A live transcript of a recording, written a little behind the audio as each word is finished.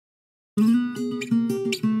This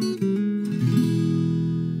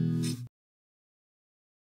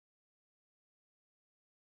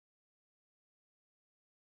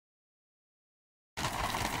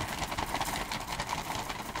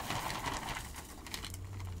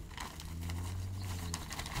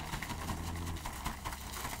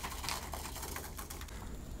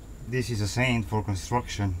is a sand for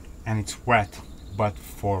construction and it's wet, but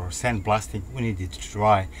for sandblasting we need it to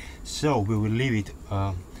dry, so we will leave it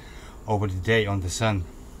over the day on the sun,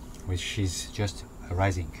 which is just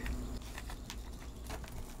rising.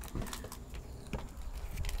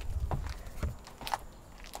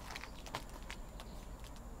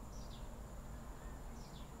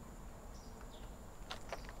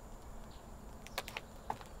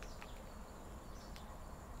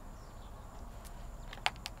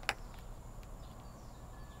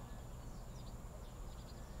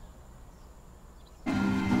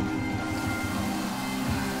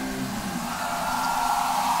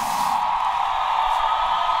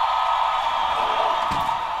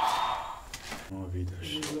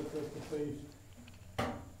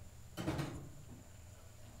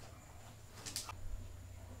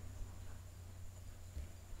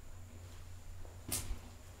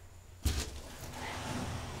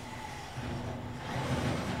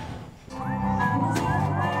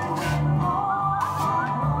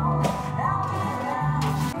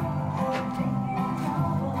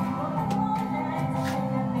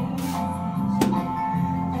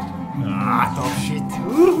 Top shit.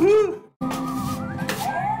 Woohoo!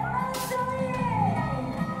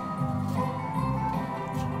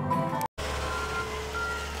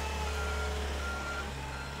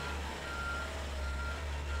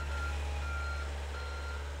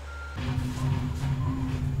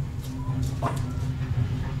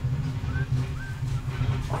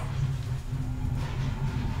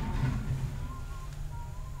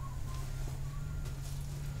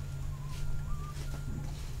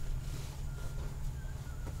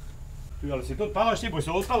 Ali si tu, Palo, šibuj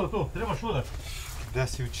se, ostalo tu, trebaš udar. Da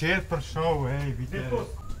si včer prišel, ej, vidite.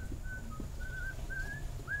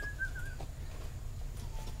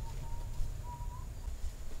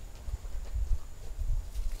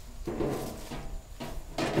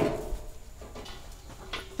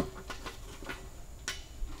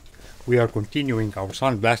 We are continuing our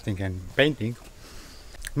sandblasting and painting.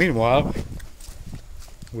 Meanwhile,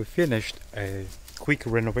 we finished a quick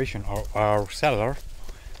renovation of our cellar.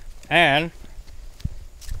 And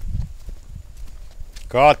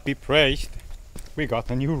God be praised, we got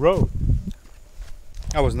a new road.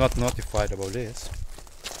 I was not notified about this.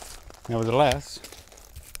 Nevertheless,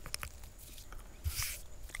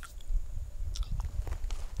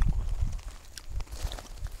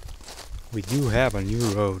 we do have a new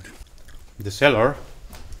road. The cellar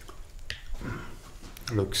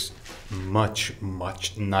looks much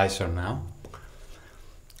nicer now.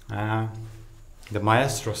 The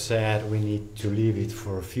maestro said we need to leave it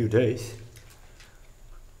for a few days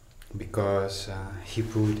because he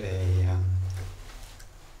put a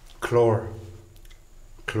chlorine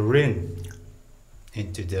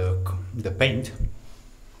into the paint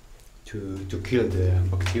to kill the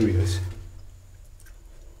bacteria.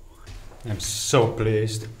 I'm so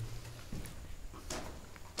pleased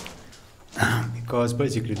because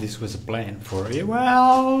basically this was a plan for,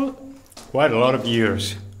 well, quite a lot of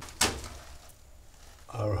years.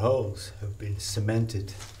 Our holes have been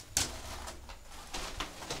cemented.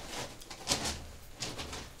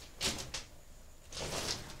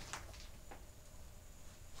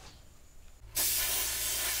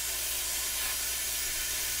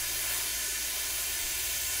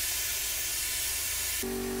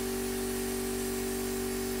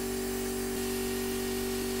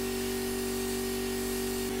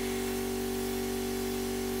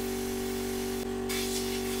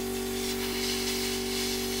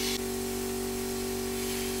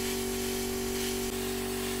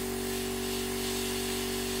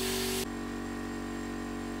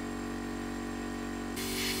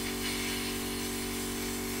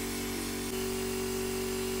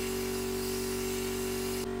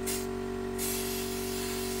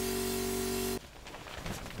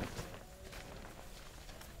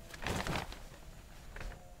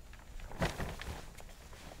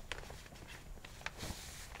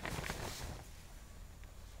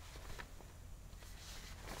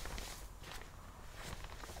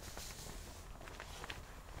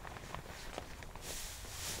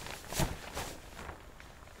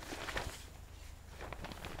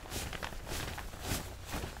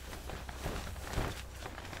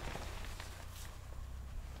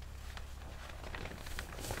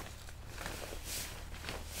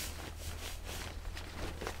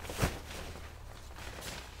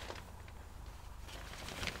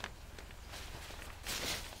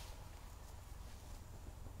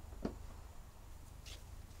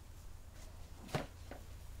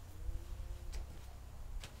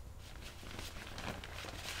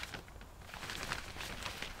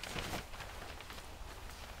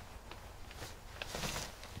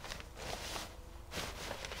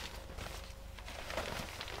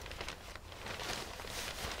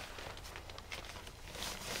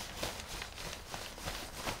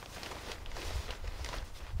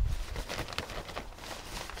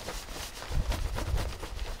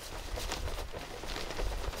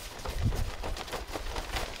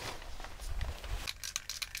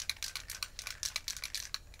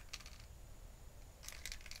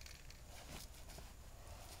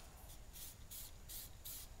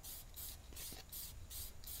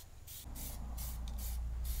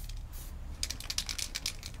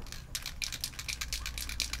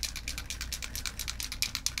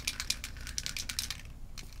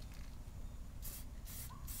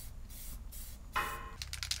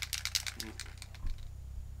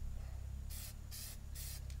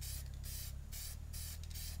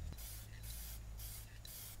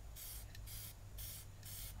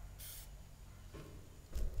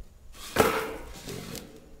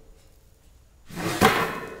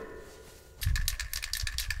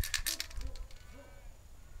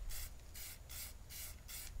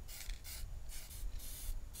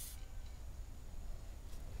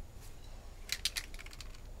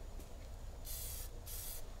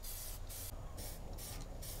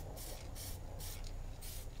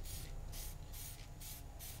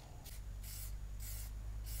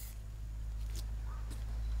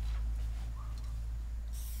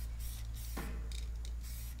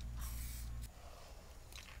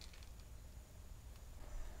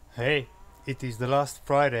 Hey, it is the last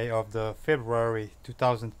Friday of the February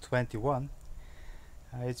 2021.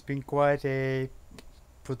 It's been quite a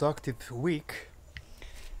productive week,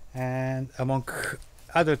 and among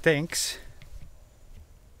other things,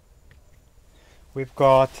 we've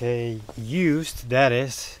got a used, that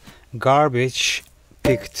is, garbage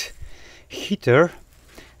picked heater,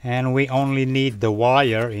 and we only need the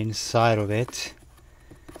wire inside of it.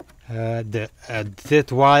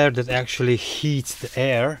 That wire that actually heats the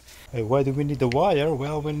air. Why do we need the wire?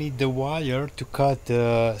 Well, we need the wire to cut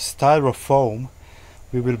the styrofoam.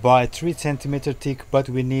 We will buy 3 centimeter thick, but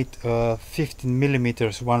we need 15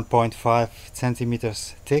 millimeters, 1.5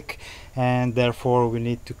 centimeters thick, and therefore we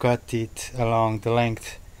need to cut it along the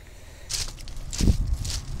length.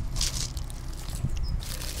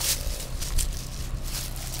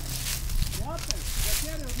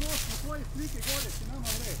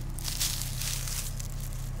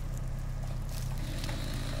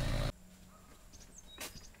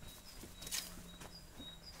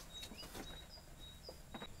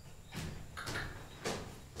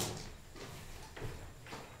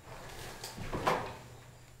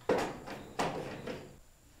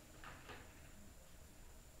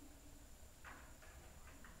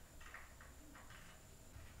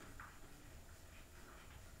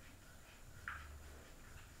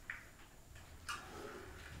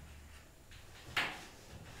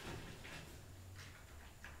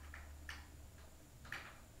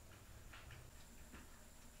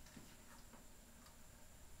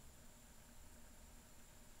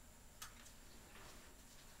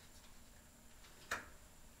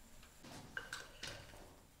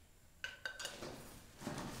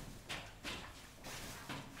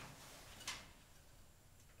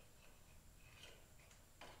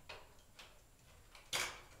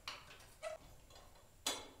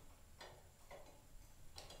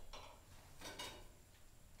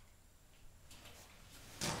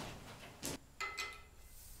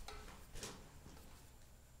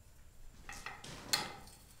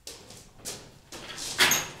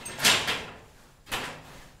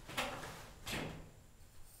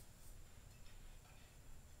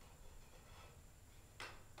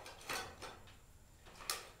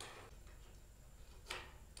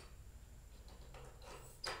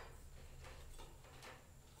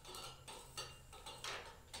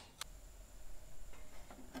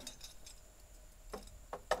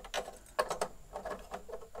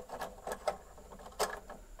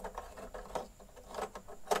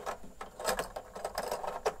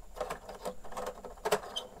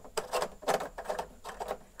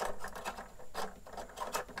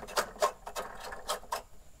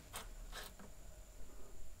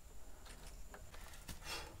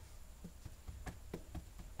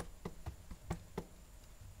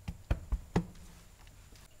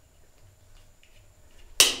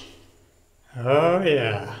 Oh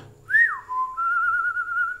yeah.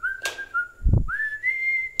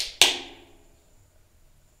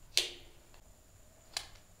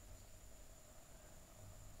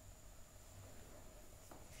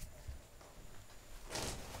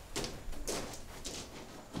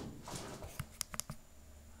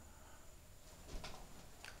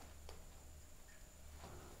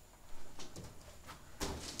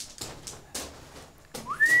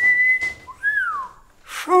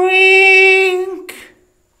 Shrink!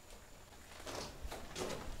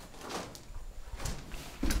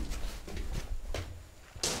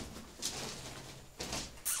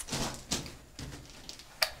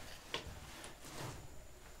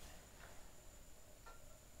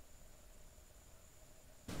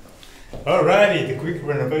 Alrighty, the quick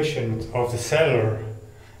renovation of the cellar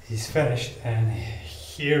is finished, and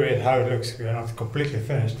here is how it looks. We are not completely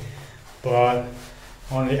finished, but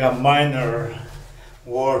only a minor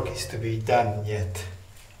work is to be done yet.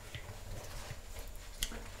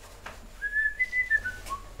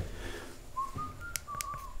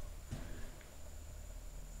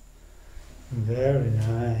 Very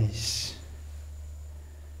nice.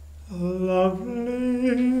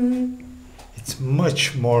 Lovely. It's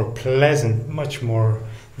much more pleasant, much more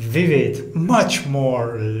vivid, much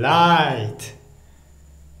more light.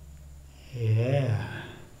 Yeah.